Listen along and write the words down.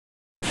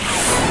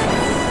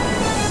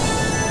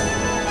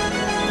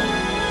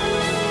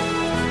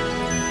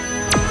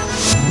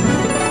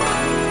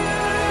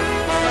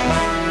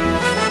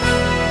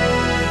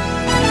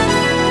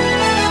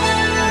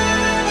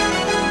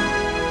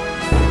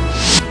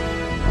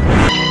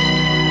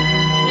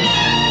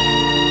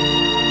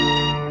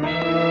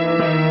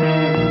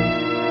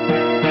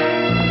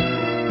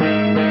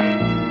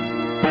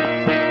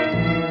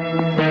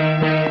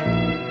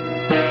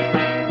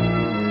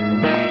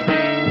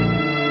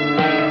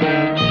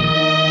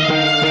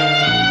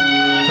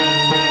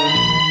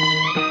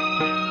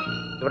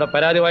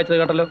പരാതി വായിച്ചത്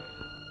കേട്ടല്ലോ.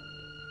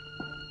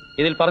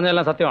 ഇതിൽ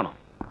പറഞ്ഞതെല്ലാം സത്യമാണോ?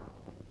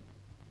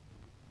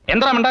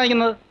 എന്താ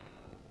മിണ്ടായിരിക്കുന്നത്?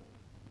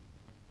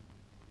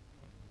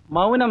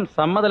 മൗനം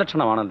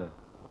സമ്മതലക്ഷണമാണല്ലോ.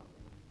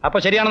 അപ്പൊ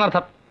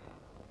ശരിയാണെന്നർത്ഥം.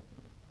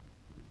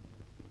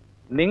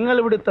 നിങ്ങൾ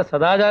ഇവിടുത്തെ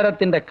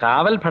സദാചാരത്തിന്റെ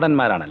കാവൽ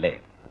ഭടന്മാരാണല്ലേ?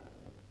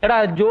 എടാ,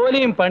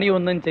 ജോലിയും പണിയും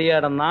ഒന്നും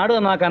ചെയ്യാതെ നാട്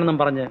നന്നാക്കാനെന്നും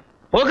പറഞ്ഞ്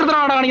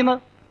പോകൃതനാണ്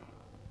കാണിക്കുന്നത്.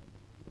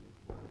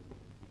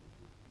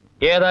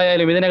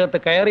 ഏതായാലും ഇതിനകത്ത്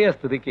കയറിയ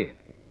സ്ഥിതിക്ക്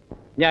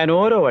ഞാൻ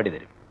ഓരോ വടി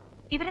തരും.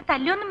 ഇവരെ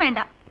തല്ലൊന്നും വേണ്ട,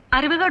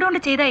 അറിവുകേടുകൊണ്ട്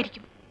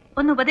ചെയ്തായിരിക്കും.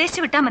 ഒന്ന്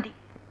ഉപദേശിച്ചു വിട്ടാ മതി.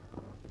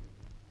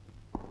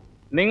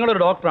 നിങ്ങളൊരു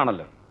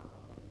ഡോക്ടറാണല്ലോ.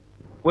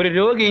 ഒരു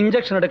രോഗി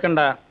ഇഞ്ചക്ഷൻ എടുക്കേണ്ട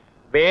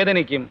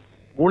വേദനയ്ക്കും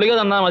ഗുളിക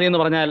തന്നാൽ മതി എന്ന്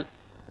പറഞ്ഞാൽ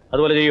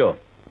അതുപോലെ ചെയ്യോ?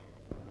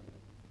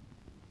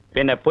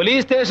 പിന്നെ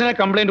പോലീസ് സ്റ്റേഷനെ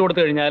കംപ്ലൈന്റ്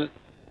കൊടുത്തു കഴിഞ്ഞാൽ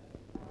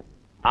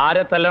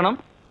ആരെ തല്ലണം,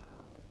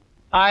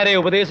 ആരെ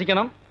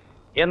ഉപദേശിക്കണം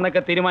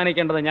എന്നൊക്കെ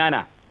തീരുമാനിക്കേണ്ടത് ഞാനാ.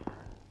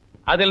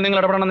 അതിൽ നിങ്ങൾ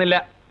ഇടപെടണമെന്നില്ല.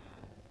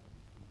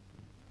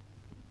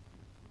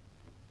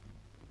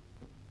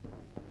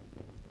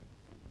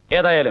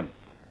 ഏതായാലും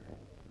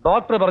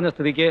ഡോക്ടർ പറഞ്ഞ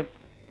സ്ഥിതിക്ക്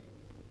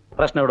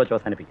പ്രശ്നം ഇവിടെ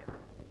അവസാനിപ്പിക്കാം.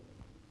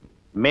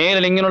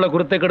 മേലിൽ ഇങ്ങനെയുള്ള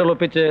കുരുത്തക്കേടുകൾ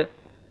ഒപ്പിച്ച്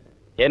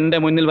എന്റെ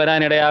മുന്നിൽ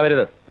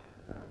വരാനിടയാവരുത്.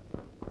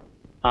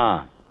 ആ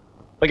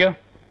ഓക്കെയോ?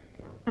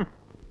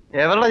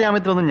 എവരുടെ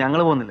ജാമ്യത്തിലൊന്നും ഞങ്ങൾ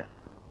പോകുന്നില്ല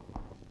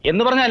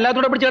എന്ന് പറഞ്ഞാൽ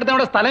എല്ലാത്തോടെ പിടിച്ചെടുത്താൽ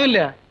ഇവിടെ സ്ഥലമില്ല.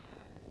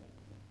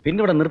 പിന്നെ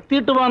ഇവിടെ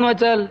നിർത്തിയിട്ട് പോകാന്ന്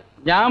വെച്ചാൽ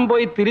ഞാൻ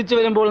പോയി തിരിച്ചു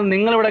വരുമ്പോൾ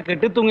നിങ്ങളിവിടെ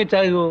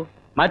കെട്ടിത്തൂങ്ങിച്ചാകുകയോ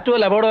മറ്റു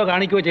വല്ല അപകടമോ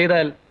കാണിക്കുകയോ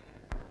ചെയ്താൽ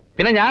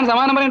പിന്നെ ഞാൻ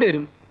സമാധാനം പറയേണ്ടി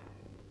വരും.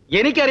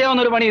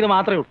 എനിക്കറിയാവുന്ന ഒരു പണി ഇത്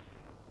മാത്രമേ ഉള്ളൂ.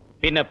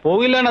 പിന്നെ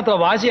പോകില്ലെന്നത്ര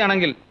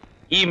വാശിയാണെങ്കിൽ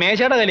ഈ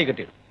മേശയുടെ കയ്യിൽ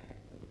കിട്ടിയിടും.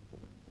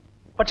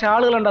 പക്ഷെ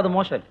ആളുകളുണ്ട്, അത്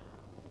മോശമല്ല.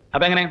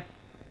 അപ്പൊ എങ്ങനെ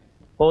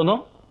പോകുന്നു?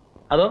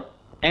 അതോ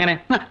എങ്ങനെ?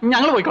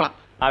 ഞങ്ങൾ പോയിക്കോളാം.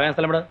 ആവേന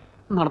സ്ഥലം ഇവിടെ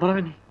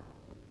നടന്നേ.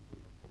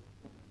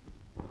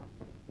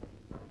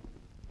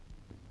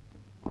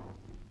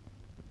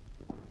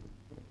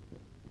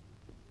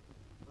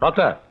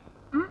 ഡോക്ടർ,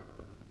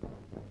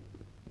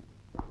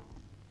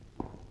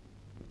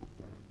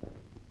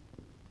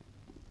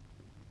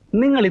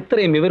 നിങ്ങൾ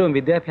ഇത്രയും വിവരവും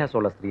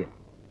വിദ്യാഭ്യാസമുള്ള സ്ത്രീ,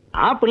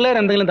 ആ പിള്ളേർ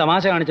എന്തെങ്കിലും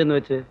തമാശ കാണിച്ചെന്ന്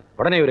വെച്ച്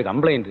ഉടനെ ഒരു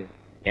കംപ്ലൈന്റ്,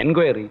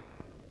 എൻക്വയറി,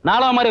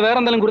 നാളെ അവന്മാര്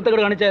വേറെന്തെങ്കിലും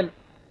കുരുത്തക്കേട് കാണിച്ചാൽ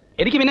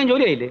എനിക്ക് പിന്നെ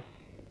ജോലിയായില്ലേ?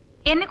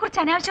 എന്നെ കുറിച്ച്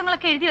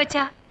അനാവശ്യങ്ങളൊക്കെ എഴുതി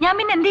വെച്ചാ ഞാൻ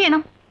പിന്നെ എന്ത്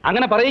ചെയ്യണം?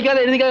 അങ്ങനെ പറയിക്കാതെ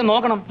എഴുതിക്കാതെ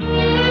നോക്കണം.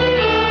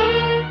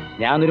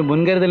 ഞാനൊരു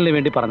മുൻകരുതലിന്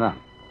വേണ്ടി പറഞ്ഞതാണ്.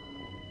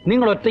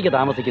 നിങ്ങൾ ഒറ്റയ്ക്ക്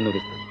താമസിക്കുന്ന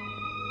ഒരു സ്ത്രീ,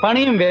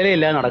 പണിയും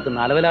വേലയില്ലാതെ നടക്കുന്ന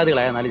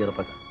അലവലാദികളായ 4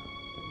 ചെറുപ്പക്കാർ.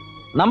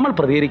 നമ്മൾ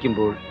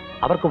പ്രതികരിക്കുമ്പോൾ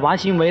അവർക്ക്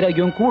വാശിയും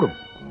വൈരാഗ്യവും കൂടും.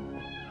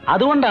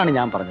 അതുകൊണ്ടാണ്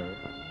ഞാൻ പറഞ്ഞത്,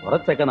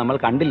 കുറച്ചൊക്കെ നമ്മൾ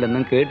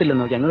കണ്ടില്ലെന്നും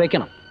കേട്ടില്ലെന്നും ഒക്കെ അങ്ങ്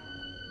വെക്കണം.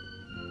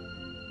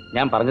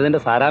 ഞാൻ പറഞ്ഞതിന്റെ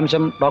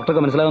സാരാംശം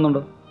ഡോക്ടർക്ക്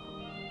മനസ്സിലാകുന്നുണ്ടോ?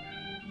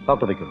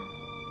 ഡോക്ടർ വയ്ക്കുള്ളൂ.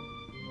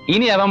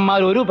 ഇനി അവന്മാർ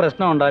ഒരു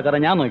പ്രശ്നം ഉണ്ടാക്കാതെ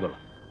ഞാൻ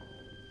നോക്കിക്കൊള്ളാം.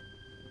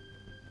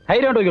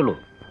 ധൈര്യമായിട്ട് നോക്കിയുള്ളൂ.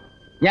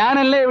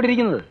 ഞാനല്ലേ ഇവിടെ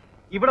ഇരിക്കുന്നത്.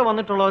 ഇവിടെ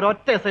വന്നിട്ടുള്ള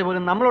ഒരൊറ്റ എസ്ഐ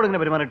പോലും നമ്മളോട്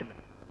ഇങ്ങനെ പെരുമാറിയിട്ടില്ല.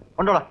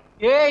 കൊണ്ടോളാം.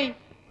 ഏയ്,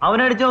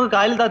 അവനടിച്ച് നമുക്ക്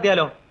കാലിൽ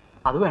താത്തിയാലോ?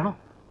 അത് വേണോ?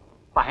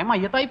 ഭയം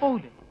മയ്യത്തായി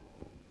പോവില്ലേ?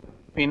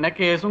 പിന്നെ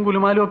കേസും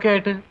കുലുമാലും ഒക്കെ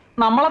ആയിട്ട്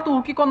നമ്മളെ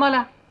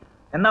തൂക്കിക്കൊന്നാലാ.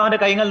 എന്നാ അവന്റെ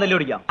കൈകൾ തല്ലി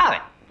ഓടിക്കാം. അതെ.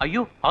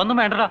 അയ്യോ, അതൊന്നും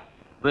വേണ്ടടാ.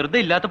 വെറുതെ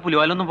ഇല്ലാത്ത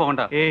പുലിവാലൊന്നും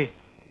പോകണ്ട. ഏയ്,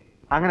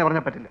 അങ്ങനെ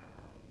പറഞ്ഞാൽ പറ്റില്ല.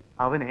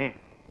 അവനെ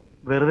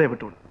വെറുതെ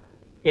വിട്ടുവിടും.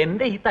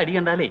 എന്റെ ഈ തടി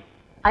കണ്ടാലേ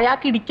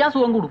അയാൾക്ക് ഇടിക്കാൻ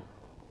സുഖം കൂടും.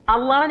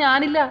 അള്ളാണ്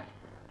ഞാനില്ല.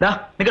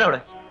 നിക്കവിടെ.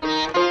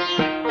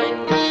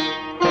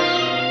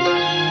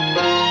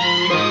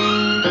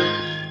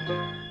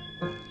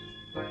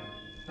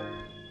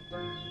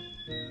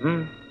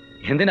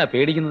 എന്തിനാ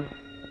പേടിക്കുന്നത്?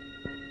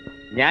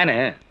 ഞാന്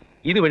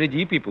ഇതുവഴി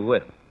ജീപ്പിൽ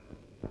പോവായിരുന്നു.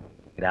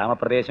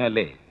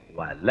 ഗ്രാമപ്രദേശമല്ലേ,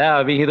 വല്ല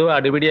അവിഹിതവും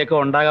അടിപിടിയൊക്കെ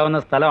ഉണ്ടാകാവുന്ന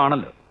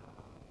സ്ഥലമാണല്ലോ.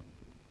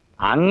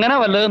 അങ്ങനെ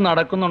വല്ലതും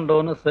നടക്കുന്നുണ്ടോ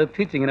എന്ന്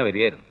ശ്രദ്ധിച്ചിങ്ങനെ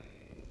വരികയായിരുന്നു.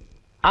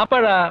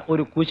 അപ്പോഴാ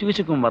ഒരു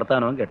കുശുകുശുക്കും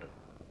വർത്താനവും കേട്ടു.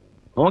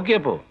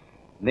 നോക്കിയപ്പോ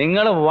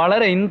നിങ്ങൾ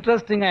വളരെ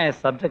ഇൻട്രസ്റ്റിംഗ് ആയ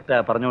സബ്ജക്റ്റാ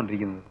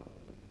പറഞ്ഞുകൊണ്ടിരിക്കുന്നത്.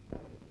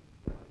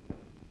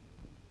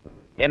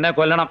 എന്നെ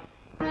കൊല്ലണം.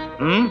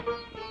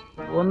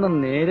 ഒന്ന്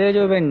നേരെ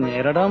ചൊവ്വേ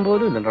ഞെരടാൻ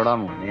പോലും ഇല്ലടാ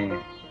മോനെ.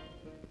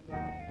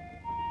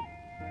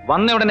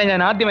 വന്ന ഉടനെ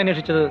ഞാൻ ആദ്യം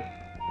അന്വേഷിച്ചത്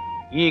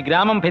ഈ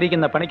ഗ്രാമം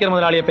ഭരിക്കുന്ന പണിക്കർ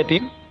മുതലാളിയെ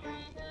പറ്റിയും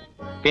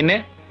പിന്നെ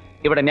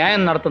ഇവിടെ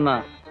ന്യായം നടത്തുന്ന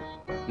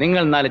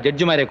നിങ്ങൾ 4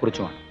 ജഡ്ജിമാരെ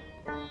കുറിച്ചുമാണ്.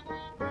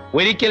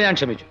 ഒരിക്കൽ ഞാൻ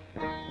ക്ഷമിച്ചു,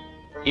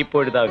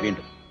 ഇപ്പോഴിതാ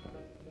വീണ്ടും.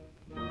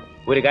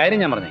 ഒരു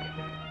കാര്യം ഞാൻ പറഞ്ഞേക്കാം,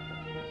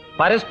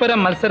 പരസ്പരം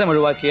മത്സരം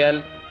ഒഴിവാക്കിയാൽ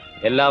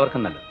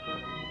എല്ലാവർക്കും നല്ലത്.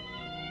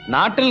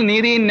 നാട്ടിൽ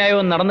നീതിയും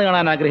ന്യായവും നടന്നു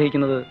കാണാൻ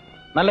ആഗ്രഹിക്കുന്നത്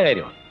നല്ല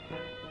കാര്യമാണ്.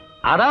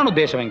 അതാണ്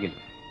ഉദ്ദേശമെങ്കിൽ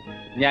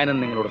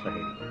ഞാനും നിങ്ങളോട്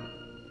സഹകരിക്കും.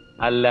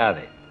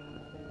 അല്ലാതെ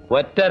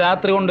ഒറ്റ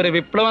രാത്രി കൊണ്ടൊരു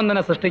വിപ്ലവം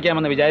തന്നെ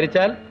സൃഷ്ടിക്കാമെന്ന്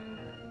വിചാരിച്ചാൽ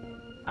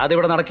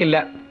അതിവിടെ നടക്കില്ല.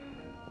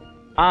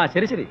 ആ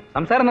ശരി ശരി,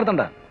 സംസാരം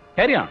നിർത്തണ്ട,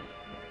 കാര്യമാണ്.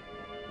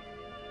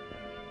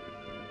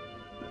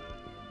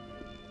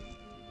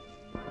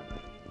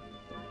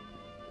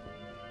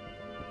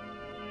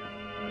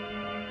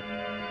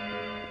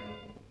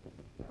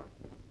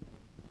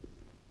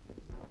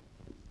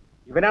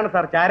 ഇവനാണ്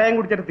സാർ ചാരായം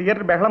കുടിച്ചിട്ട്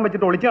തിയേറ്ററിൽ ബഹളം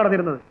വെച്ചിട്ട് ഒളിച്ചു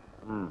നടന്നിരുന്നത്.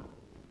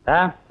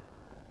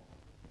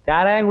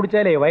 ചാരായം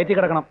കുടിച്ചാലേ വയറ്റി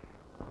കിടക്കണം.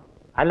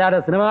 അല്ലാതെ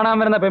സിനിമ കാണാൻ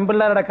വരുന്ന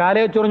പെൺപിള്ളേരുടെ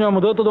കാലയെ ചൊറിഞ്ഞോ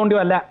മുഖത്ത് തോണ്ടിയോ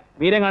അല്ല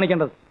വീരം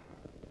കാണിക്കേണ്ടത്.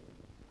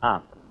 ആ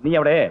നീ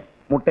അവിടെ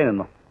മുട്ട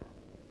നിന്നോ.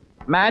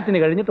 മാറ്റിന്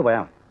കഴിഞ്ഞിട്ട്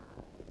പോയാൽ മതി.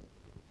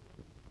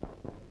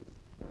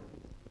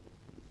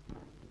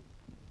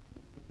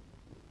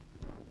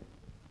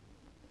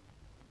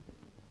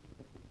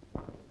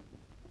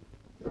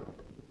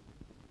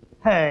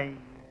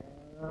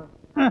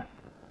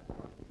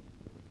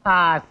 ആ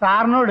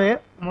സാറിനോട്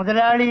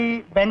മുതലാളി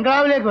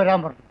ബംഗ്ലാവിലേക്ക് വരാൻ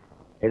പറഞ്ഞു.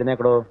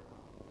 എഴുന്നേക്കടോ.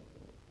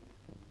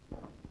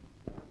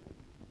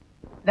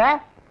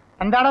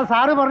 എന്താടാ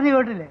സാറ് പറഞ്ഞു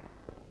കേട്ടില്ലേ?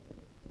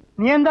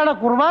 നീ എന്താടാ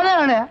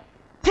കുർബാനയാണ്?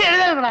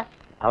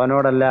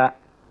 അവനോടല്ല,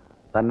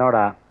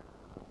 തന്നോടാ.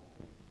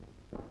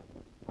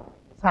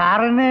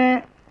 സാറിന്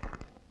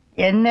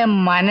എന്നെ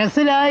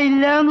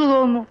മനസ്സിലായില്ല എന്ന്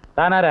തോന്നുന്നു.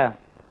 താനാരാ?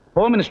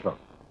 ഹോം മിനിസ്റ്ററോ?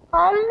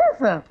 അല്ല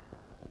സാർ,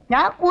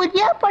 ഞാൻ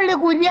കുര്യാപ്പള്ളി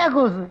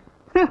കുര്യാക്കോസ്.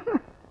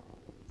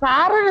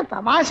 സാറൊരു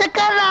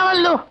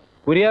തമാശക്കാരനാണല്ലോ.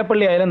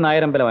 കുര്യാപ്പള്ളി ആയാലും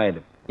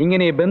നായരമ്പലമായാലും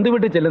ഇങ്ങനെ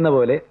ബന്ധുവിട്ട് ചെല്ലുന്ന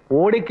പോലെ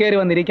ഓടിക്കേറി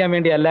വന്നിരിക്കാൻ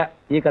വേണ്ടിയല്ല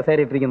ഈ കസേര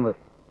ഇട്ടിരിക്കുന്നത്.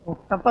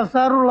 കുട്ടപ്പൻ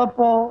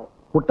സാറുള്ളപ്പോ.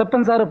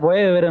 കുട്ടപ്പൻ സാറ് പോയ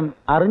വിവരം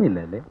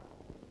അറിഞ്ഞില്ലല്ലേ?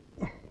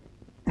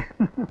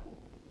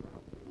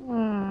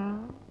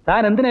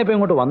 താൻ എന്തിനാ ഇപ്പൊ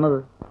ഇങ്ങോട്ട് വന്നത്?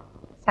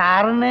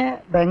 സാറിന്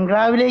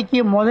ബംഗ്ലാവിലേക്ക്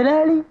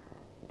മുതലാളി.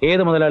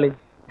 ഏത് മുതലാളി?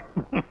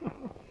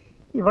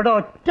 ഇവിടെ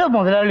ഒറ്റ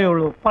മുതലാളിയേ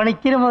ഉള്ളൂ,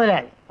 പണിക്കര്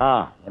മുതലാളി. ആ,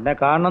 എന്നെ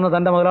കാണണമെന്ന്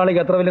തന്റെ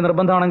മുതലാളിക്ക് എത്ര വലിയ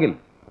നിർബന്ധമാണെങ്കിൽ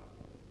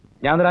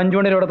ഞാൻ ഒരു 5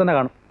 മണിയുടെ ഇവിടെ തന്നെ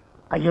കാണും.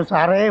 അയ്യോ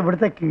സാറേ,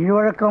 ഇവിടുത്തെ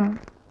കീഴ്വഴക്കം.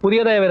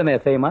 പുതിയതായി വരുന്ന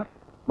എസ് ഐമാർ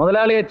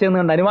മുതലാളിയെ ചെന്ന്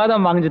കണ്ട് അനുവാദം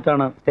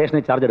വാങ്ങിച്ചിട്ടാണ്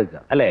സ്റ്റേഷനിൽ ചാർജ് എടുക്കുക,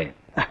 അല്ലേ?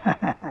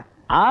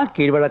 ആ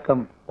കീഴ്വഴക്കം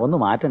ഒന്ന്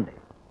മാറ്റണ്ടേ?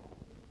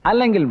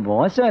 അല്ലെങ്കിൽ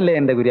മോശമല്ലേ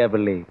എന്റെ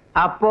കുര്യാപ്പള്ളി?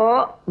 അപ്പോ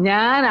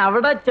ഞാൻ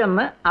അവിടെ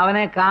ചെന്ന്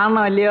അവനെ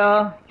കാണണമല്ലയോ?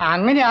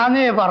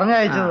 അങ്ങനെയാന്നേ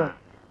പറഞ്ഞയച്ചത്.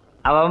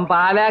 അവൻ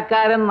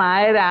പാലക്കാരൻ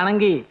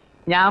നായരാണെങ്കി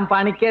ഞാൻ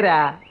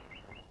പണിക്കരാ.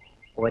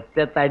 ഒറ്റ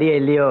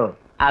തടിയല്ലയോ,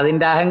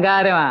 അതിന്റെ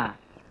അഹങ്കാരമാ.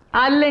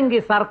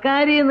 അല്ലെങ്കിൽ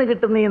സർക്കാരിൽ നിന്ന്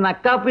കിട്ടുന്ന ഈ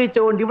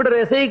നക്കാപ്പിച്ചുകൊണ്ട് ഇവിടെ ഒരു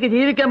എസ്ഐക്ക്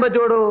ജീവിക്കാൻ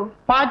പറ്റുമോ?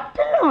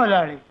 പറ്റില്ല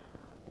മുതലാളി.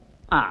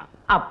 ആ,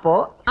 അപ്പോ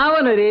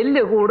അവനൊരു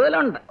എല്ല്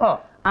കൂടുതലുണ്ട്.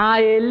 ആ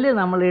എല്ല്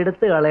നമ്മൾ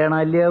എടുത്തു കളയണം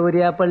അല്ലയോ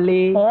കുര്യാപ്പള്ളി?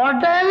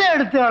 ഹോട്ടലിനെ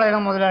എടുത്തു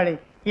കളയണം മുതലാളി,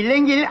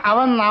 ഇല്ലെങ്കിൽ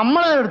അവൻ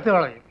നമ്മളെ എടുത്തു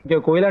കളയും.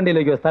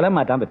 കൊയിലാണ്ടിയിലേക്കോ സ്ഥലം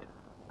മാറ്റാൻ പറ്റും,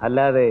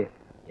 അല്ലാതെ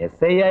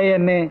SI ആയി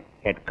എന്നെ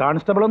ഹെഡ്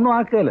കോൺസ്റ്റബിൾ ഒന്നും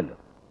ആക്കുകയല്ലോ.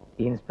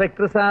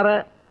 ഇൻസ്പെക്ടർ സാറ്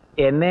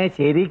എന്നെ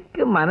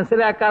ശരിക്കും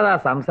മനസ്സിലാക്കാതാ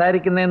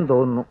സംസാരിക്കുന്നതെന്ന്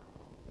തോന്നുന്നു.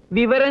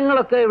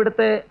 വിവരങ്ങളൊക്കെ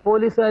ഇവിടുത്തെ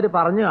പോലീസുകാർ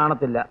പറഞ്ഞു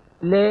കാണത്തില്ല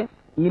അല്ലേ?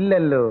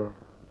 ഇല്ലല്ലോ,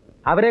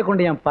 അവരെ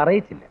കൊണ്ട് ഞാൻ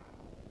പറയിച്ചില്ല.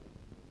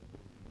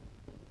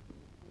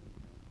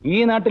 ഈ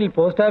നാട്ടിൽ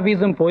പോസ്റ്റ്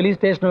ഓഫീസും പോലീസ്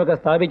സ്റ്റേഷനും ഒക്കെ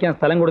സ്ഥാപിക്കാൻ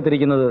സ്ഥലം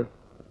കൊടുത്തിരിക്കുന്നത്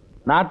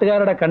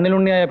നാട്ടുകാരുടെ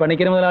കണ്ണിലുണ്ണിയായ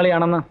പണിക്കര്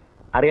മുതലാളിയാണെന്ന്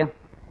അറിയാം.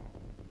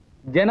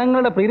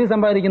 ജനങ്ങളുടെ പ്രീതി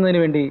സമ്പാദിക്കുന്നതിന്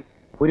വേണ്ടി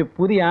ഒരു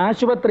പുതിയ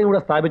ആശുപത്രി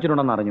കൂടെ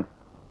സ്ഥാപിച്ചിട്ടുണ്ടെന്ന് അറിഞ്ഞു.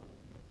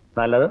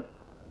 നല്ലത്.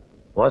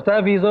 പോസ്റ്റ്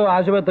ഓഫീസോ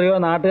ആശുപത്രിയോ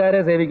നാട്ടുകാരെ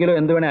സേവിക്കലോ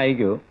എന്തുവേണേ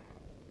അയക്കോ,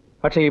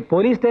 പക്ഷേ ഈ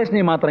പോലീസ്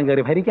സ്റ്റേഷനിൽ മാത്രം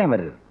കയറി ഭരിക്കാൻ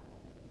വരരുത്.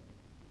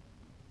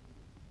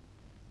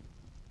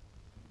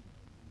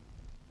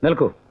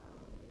 നിൽക്കൂ.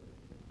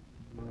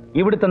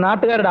 ഇവിടുത്തെ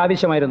നാട്ടുകാരുടെ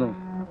ആവശ്യമായിരുന്നു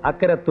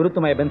അക്കരെ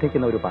തുരുത്തുമായി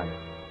ബന്ധിക്കുന്ന ഒരു പാലം.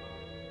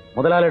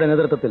 മുതലാളിയുടെ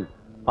നേതൃത്വത്തിൽ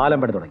പാലം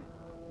പണി തുടങ്ങി.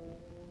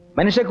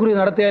 മനുഷ്യക്കുറി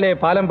നടത്തിയാലേ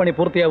പാലം പണി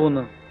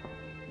പൂർത്തിയാവുമെന്ന്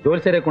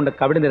ജോത്സ്യരെ കൊണ്ട്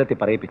കവിടി നിരത്തി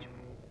പറയിപ്പിച്ചു.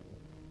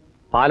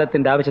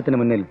 പാലത്തിന്റെ ആവശ്യത്തിന്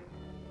മുന്നിൽ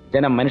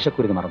ജനം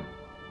മനുഷ്യക്കുരുന്ന് മറന്നു.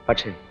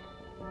 പക്ഷേ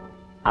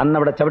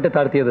അന്നവിടെ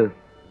ചവിട്ടിത്താഴ്ത്തിയത്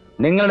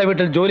നിങ്ങളുടെ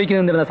വീട്ടിൽ ജോലിക്ക്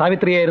നിന്നിരുന്ന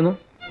സാവിത്രിയായിരുന്നു.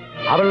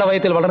 അവളുടെ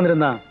വയറ്റിൽ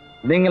വളർന്നിരുന്ന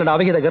നിങ്ങളുടെ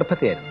അവിഹിത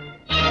ഗർഭത്തെയായിരുന്നു.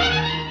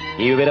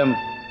 ഈ വിവരം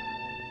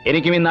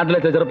എനിക്കും ഈ നാട്ടിലെ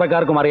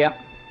ചെറുപ്പക്കാർക്കും അറിയാം.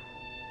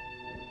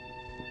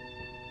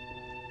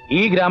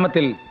 ഈ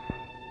ഗ്രാമത്തിൽ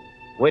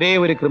ഒരേ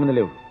ഒരു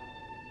ക്രിമിനലേ ഉള്ളൂ.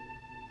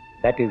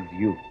 That is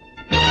U.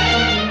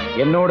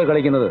 എന്നോട്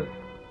കളിക്കുന്നത്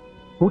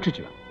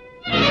സൂക്ഷിച്ചു.